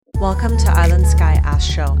Welcome to Island Sky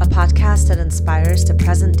Astro, a podcast that inspires the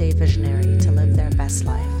present-day visionary to live their best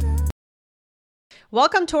life.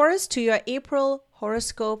 Welcome, Taurus, to your April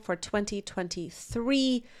horoscope for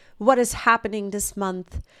 2023. What is happening this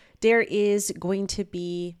month? There is going to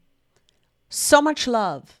be so much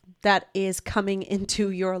love that is coming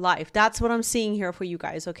into your life. That's what I'm seeing here for you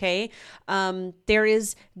guys, okay? There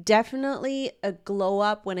is definitely a glow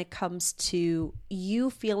up when it comes to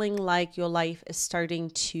you feeling like your life is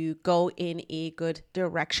starting to go in a good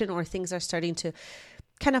direction, or things are starting to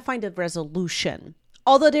kind of find a resolution.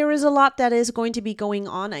 Although there is a lot that is going to be going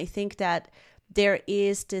on, I think that there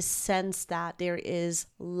is this sense that there is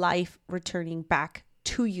life returning back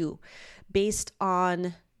to you based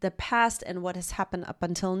on the past and what has happened up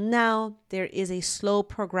until now. There is a slow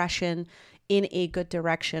progression in a good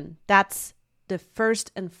direction. That's the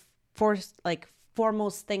first and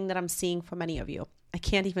foremost thing that I'm seeing for many of you. I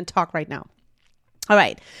can't even talk right now. All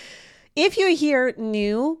right. If you're here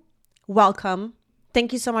new, welcome.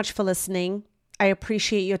 Thank you so much for listening. I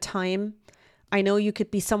appreciate your time. I know you could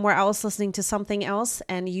be somewhere else listening to something else,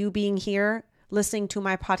 and you being here listening to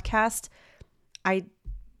my podcast, I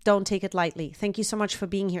don't take it lightly. Thank you so much for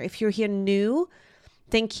being here. If you're here new,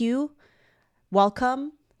 thank you.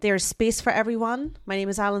 Welcome. There's space for everyone. My name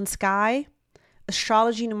is Island Sky.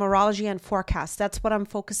 Astrology, numerology, and forecast. That's what I'm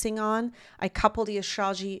focusing on. I couple the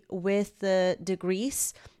astrology with the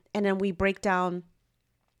degrees, and then we break down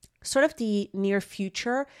sort of the near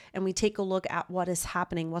future, and we take a look at what is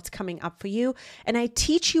happening, what's coming up for you. And I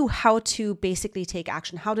teach you how to basically take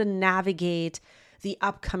action, how to navigate the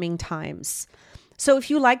upcoming times. So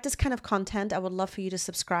if you like this kind of content, I would love for you to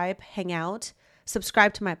subscribe, hang out,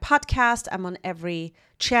 subscribe to my podcast. I'm on every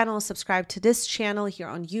channel. Subscribe to this channel here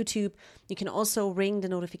on YouTube. You can also ring the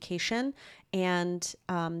notification, and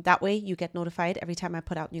that way you get notified every time I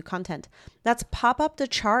put out new content. Let's pop up the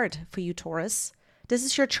chart for you, Taurus. This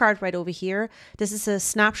is your chart right over here. This is a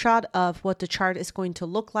snapshot of what the chart is going to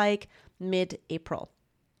look like mid-April.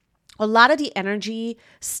 A lot of the energy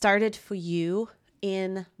started for you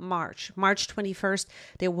in March 21st.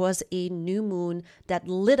 There was a new moon that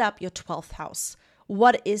lit up your 12th house.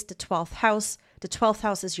 What is the 12th house? The 12th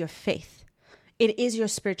house is your faith. It is your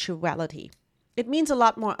spirituality. It means a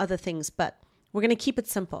lot more other things, but we're going to keep it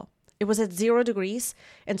simple. It was at 0 degrees.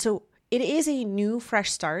 And so it is a new,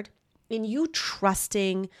 fresh start in you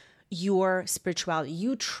trusting your spirituality,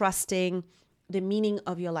 you trusting the meaning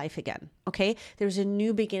of your life again. Okay. There's a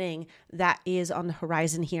new beginning that is on the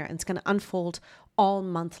horizon here, and it's going to unfold all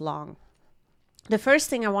month long. The first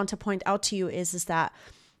thing I want to point out to you is that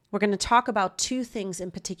we're going to talk about two things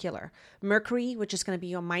in particular. Mercury, which is going to be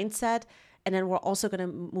your mindset. And then we're also going to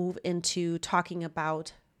move into talking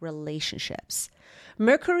about relationships.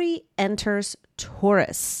 Mercury enters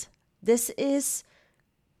Taurus. This is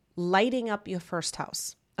lighting up your first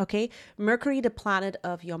house. Okay. Mercury, the planet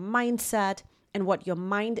of your mindset, and what your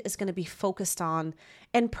mind is going to be focused on,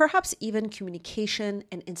 and perhaps even communication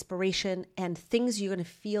and inspiration and things you're going to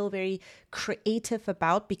feel very creative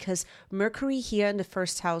about, because Mercury here in the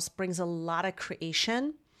first house brings a lot of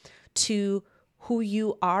creation to who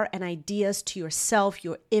you are and ideas to yourself,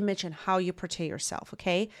 your image, and how you portray yourself.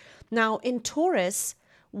 Okay. Now in Taurus,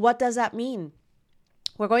 what does that mean?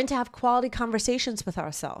 We're going to have quality conversations with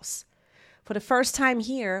ourselves. For the first time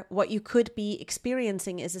here, what you could be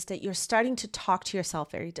experiencing is that you're starting to talk to yourself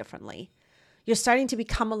very differently. You're starting to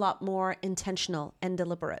become a lot more intentional and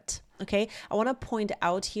deliberate. Okay. I want to point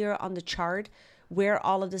out here on the chart where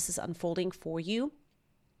all of this is unfolding for you.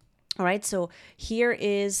 All right. So here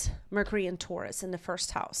is Mercury in Taurus in the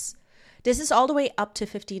first house. This is all the way up to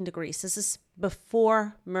 15 degrees. This is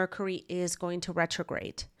before Mercury is going to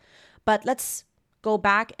retrograde. But let's go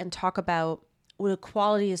back and talk about the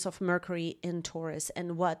qualities of Mercury in Taurus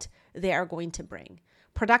and what they are going to bring.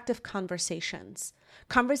 Productive conversations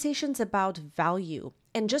about value,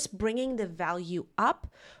 and just bringing the value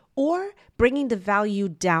up or bringing the value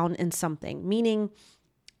down in something. Meaning,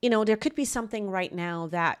 there could be something right now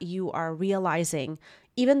that you are realizing,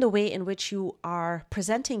 even the way in which you are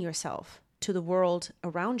presenting yourself to the world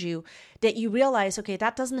around you, that you realize, okay,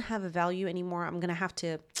 that doesn't have a value anymore. I'm going to have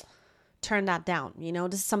to turn that down.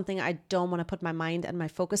 This is something I don't want to put my mind and my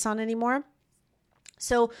focus on anymore.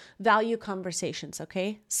 So value conversations,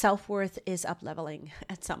 okay? Self-worth is up leveling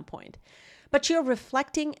at some point. But you're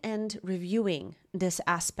reflecting and reviewing this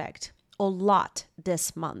aspect a lot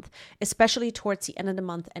this month, especially towards the end of the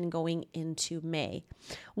month and going into May.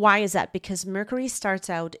 Why is that? Because Mercury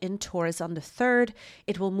starts out in Taurus on the 3rd.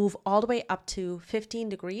 It will move all the way up to 15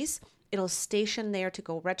 degrees. It'll station there to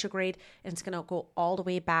go retrograde, and it's going to go all the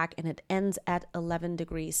way back, and it ends at 11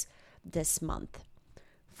 degrees this month.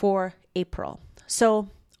 for April. So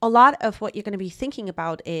a lot of what you're going to be thinking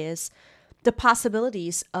about is the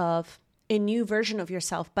possibilities of a new version of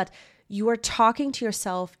yourself, but you are talking to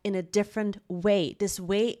yourself in a different way. This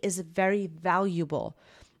way is very valuable.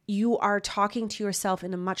 You are talking to yourself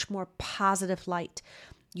in a much more positive light.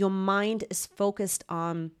 Your mind is focused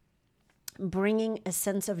on bringing a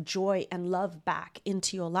sense of joy and love back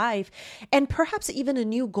into your life, and perhaps even a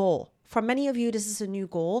new goal. For many of you, this is a new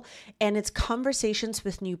goal, and it's conversations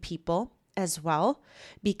with new people as well,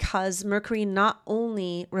 because Mercury not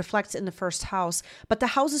only reflects in the first house, but the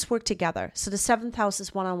houses work together. So the seventh house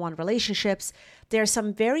is one-on-one relationships. There are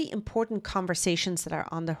some very important conversations that are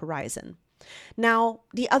on the horizon. Now,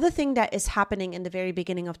 the other thing that is happening in the very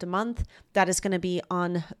beginning of the month, that is going to be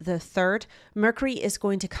on the 3rd, Mercury is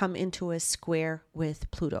going to come into a square with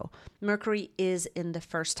Pluto. Mercury is in the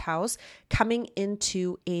first house, coming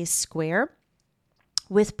into a square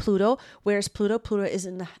with Pluto, whereas Pluto is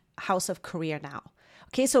in the house of career now.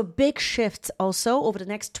 Okay, so big shifts also. Over the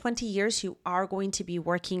next 20 years, you are going to be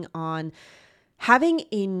working on having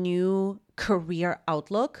a new career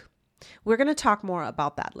outlook. We're going to talk more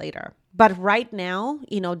about that later. But right now,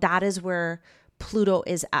 that is where Pluto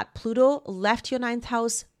is at. Pluto left your 9th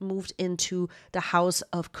house, moved into the house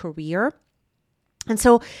of career. And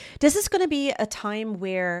so this is going to be a time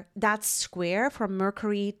where that square from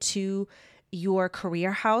Mercury to your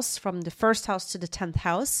career house, from the 1st house to the 10th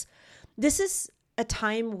house, this is a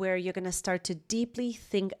time where you're going to start to deeply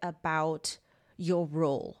think about your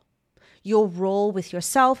role with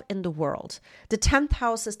yourself in the world. The 10th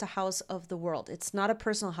house is the house of the world. It's not a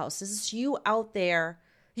personal house. This is you out there,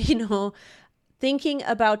 thinking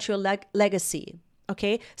about your legacy.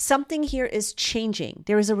 Okay. Something here is changing.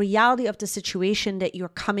 There is a reality of the situation that you're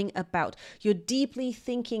coming about. You're deeply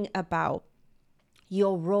thinking about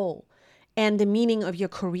your role and the meaning of your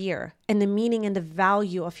career and the meaning and the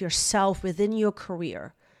value of yourself within your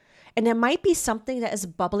career. And there might be something that is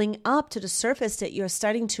bubbling up to the surface that you're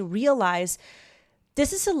starting to realize,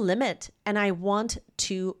 this is a limit and I want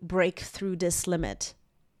to break through this limit.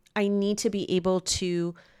 I need to be able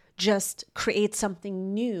to just create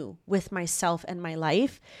something new with myself and my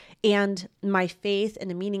life, and my faith and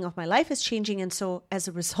the meaning of my life is changing. And so as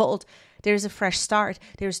a result, there's a fresh start.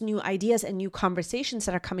 There's new ideas and new conversations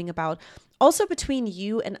that are coming about also between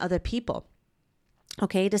you and other people.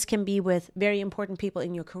 Okay, this can be with very important people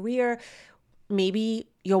in your career. Maybe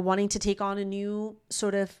you're wanting to take on a new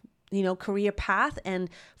sort of, career path. And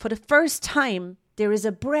for the first time, there is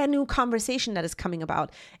a brand new conversation that is coming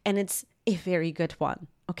about, and it's a very good one.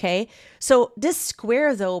 Okay, so this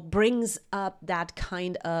square, though, brings up that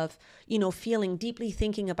kind of, feeling, deeply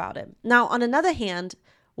thinking about it. Now, on another hand,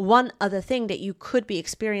 one other thing that you could be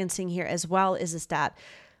experiencing here as well is that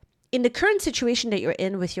in the current situation that you're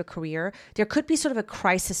in with your career, there could be sort of a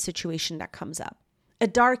crisis situation that comes up, a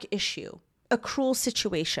dark issue, a cruel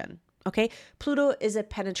situation. Okay, Pluto is a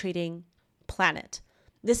penetrating planet.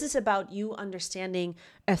 This is about you understanding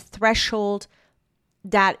a threshold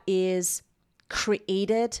that is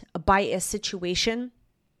created by a situation,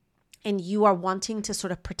 and you are wanting to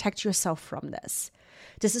sort of protect yourself from this.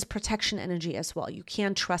 This is protection energy as well. You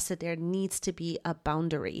can't trust that there needs to be a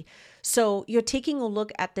boundary. So you're taking a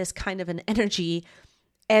look at this kind of an energy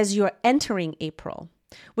as you're entering April,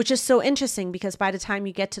 which is so interesting because by the time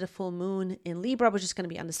you get to the full moon in Libra, which is going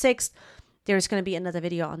to be on the 6th, there's going to be another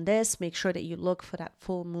video on this. Make sure that you look for that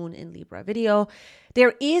full moon in Libra video.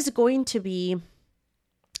 There is going to be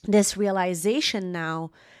this realization now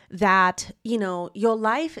that, your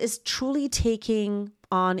life is truly taking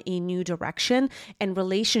on a new direction and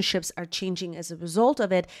relationships are changing as a result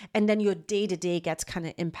of it. And then your day-to-day gets kind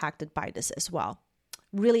of impacted by this as well.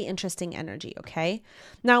 Really interesting energy, okay?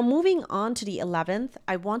 Now, moving on to the 11th,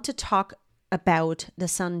 I want to talk about the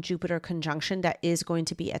Sun-Jupiter conjunction that is going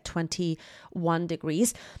to be at 21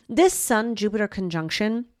 degrees. This Sun-Jupiter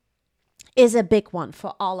conjunction is a big one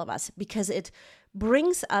for all of us because it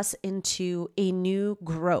brings us into a new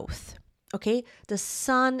growth. Okay, the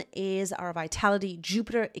sun is our vitality.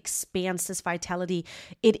 Jupiter expands this vitality.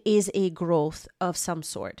 It is a growth of some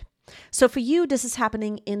sort. So for you, this is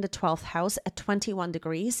happening in the 12th house at 21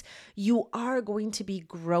 degrees. You are going to be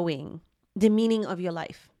growing the meaning of your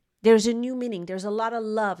life. There's a new meaning. There's a lot of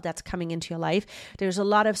love that's coming into your life. There's a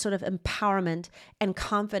lot of sort of empowerment and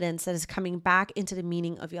confidence that is coming back into the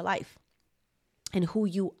meaning of your life and who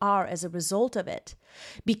you are as a result of it.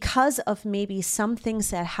 Because of maybe some things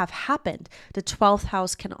that have happened, the 12th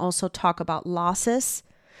house can also talk about losses.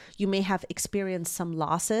 You may have experienced some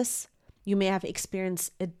losses. You may have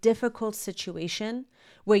experienced a difficult situation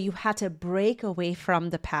where you had to break away from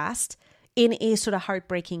the past in a sort of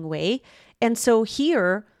heartbreaking way. And so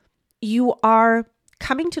here, you are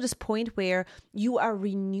coming to this point where you are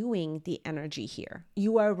renewing the energy here.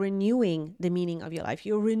 You are renewing the meaning of your life.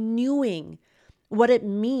 You're renewing what it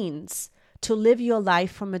means to live your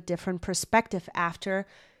life from a different perspective after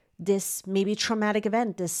this maybe traumatic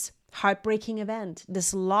event, this heartbreaking event,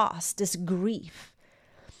 this loss, this grief.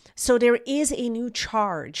 So there is a new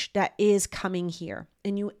charge that is coming here, a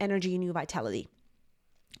new energy, a new vitality,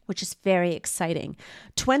 which is very exciting.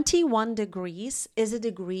 21 degrees is a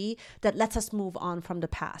degree that lets us move on from the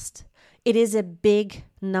past. It is a big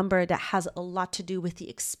number that has a lot to do with the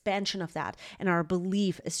expansion of that, and our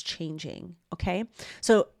belief is changing, okay?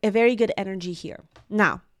 So a very good energy here.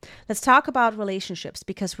 Now, let's talk about relationships,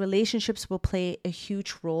 because relationships will play a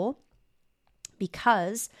huge role.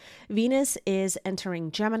 Because Venus is entering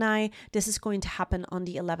Gemini. This is going to happen on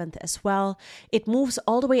the 11th as well. It moves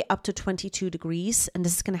all the way up to 22 degrees, and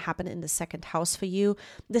this is going to happen in the second house for you.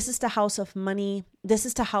 This is the house of money. This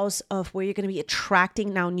is the house of where you're going to be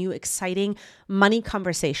attracting now new, exciting money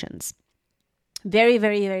conversations. Very,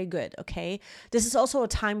 very, very good, okay? This is also a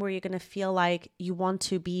time where you're going to feel like you want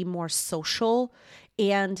to be more social,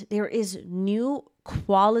 and there is new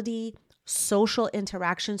quality social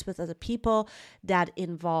interactions with other people that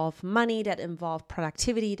involve money, that involve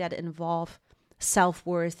productivity, that involve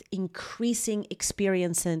self-worth, increasing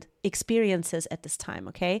experiences at this time,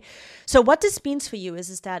 okay? So what this means for you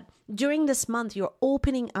is that during this month, you're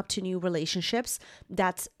opening up to new relationships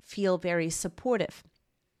that feel very supportive.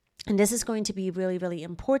 And this is going to be really, really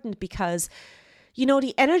important because, you know,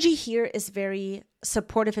 the energy here is very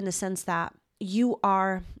supportive in the sense that you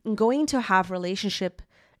are going to have relationship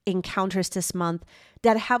encounters this month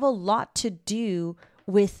that have a lot to do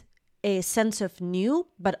with a sense of new,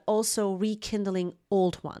 but also rekindling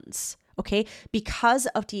old ones, okay? Because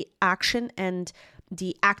of the action and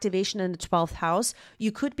the activation in the 12th house,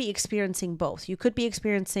 you could be experiencing both. You could be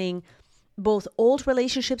experiencing both old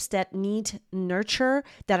relationships that need nurture,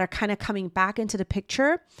 that are kind of coming back into the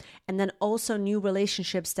picture, and then also new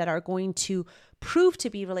relationships that are going to prove to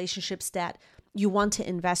be relationships that you want to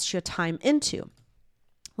invest your time into,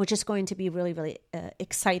 which is going to be really, really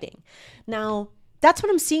exciting. Now, that's what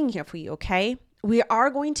I'm seeing here for you, okay? We are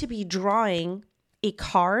going to be drawing a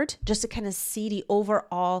card just to kind of see the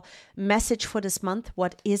overall message for this month.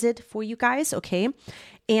 What is it for you guys, okay?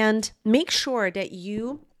 And make sure that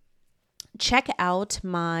you check out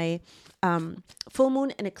my full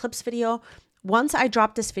moon and eclipse video. Once I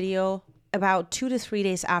drop this video, about 2 to 3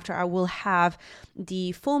 days after, I will have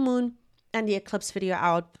the full moon and the eclipse video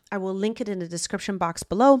out. I will link it in the description box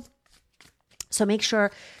below. So make sure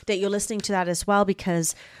that you're listening to that as well,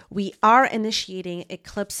 because we are initiating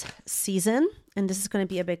eclipse season, and this is going to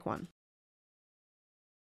be a big one.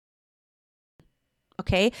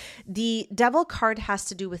 Okay, the devil card has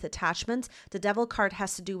to do with attachments. The devil card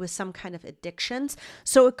has to do with some kind of addictions.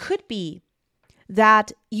 So it could be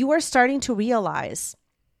that you are starting to realize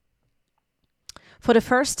for the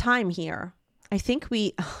first time here, I think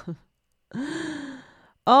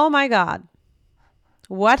oh my God.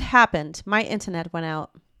 What happened? My internet went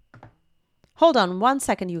out. Hold on 1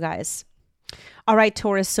 second, you guys. All right,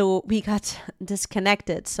 Taurus. So we got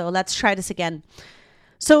disconnected. So let's try this again.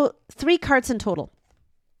 So 3 cards in total.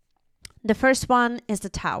 The first one is the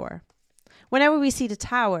Tower. Whenever we see the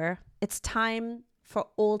Tower, it's time for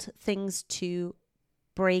old things to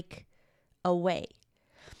break away.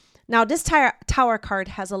 Now, this Tower card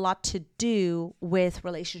has a lot to do with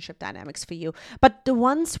relationship dynamics for you, but the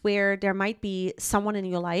ones where there might be someone in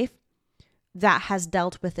your life that has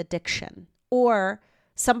dealt with addiction, or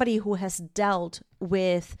somebody who has dealt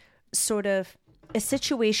with sort of a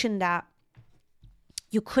situation that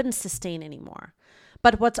you couldn't sustain anymore.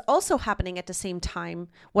 But what's also happening at the same time,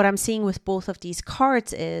 what I'm seeing with both of these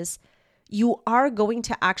cards is you are going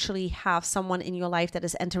to actually have someone in your life that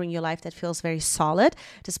is entering your life that feels very solid.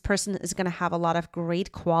 This person is going to have a lot of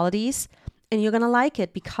great qualities, and you're going to like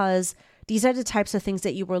it because these are the types of things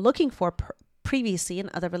that you were looking for previously in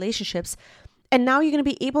other relationships. And now you're going to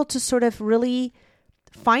be able to sort of really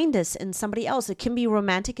find this in somebody else. It can be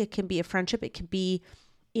romantic. It can be a friendship. It can be,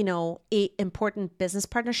 you know, a important business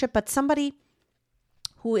partnership, but somebody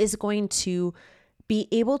who is going to be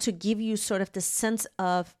able to give you sort of this sense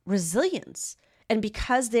of resilience. And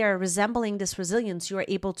because they are resembling this resilience, you are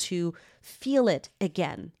able to feel it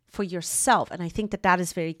again for yourself. And I think that that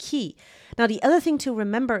is very key. Now, the other thing to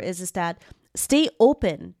remember is that stay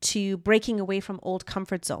open to breaking away from old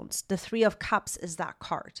comfort zones. The 3 of Cups is that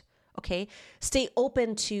card, okay? Stay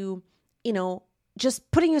open to, you know,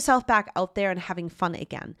 just putting yourself back out there and having fun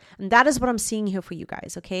again. And that is what I'm seeing here for you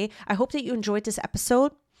guys, okay? I hope that you enjoyed this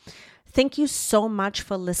episode. Thank you so much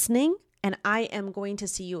for listening. And I am going to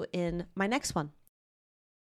see you in my next one.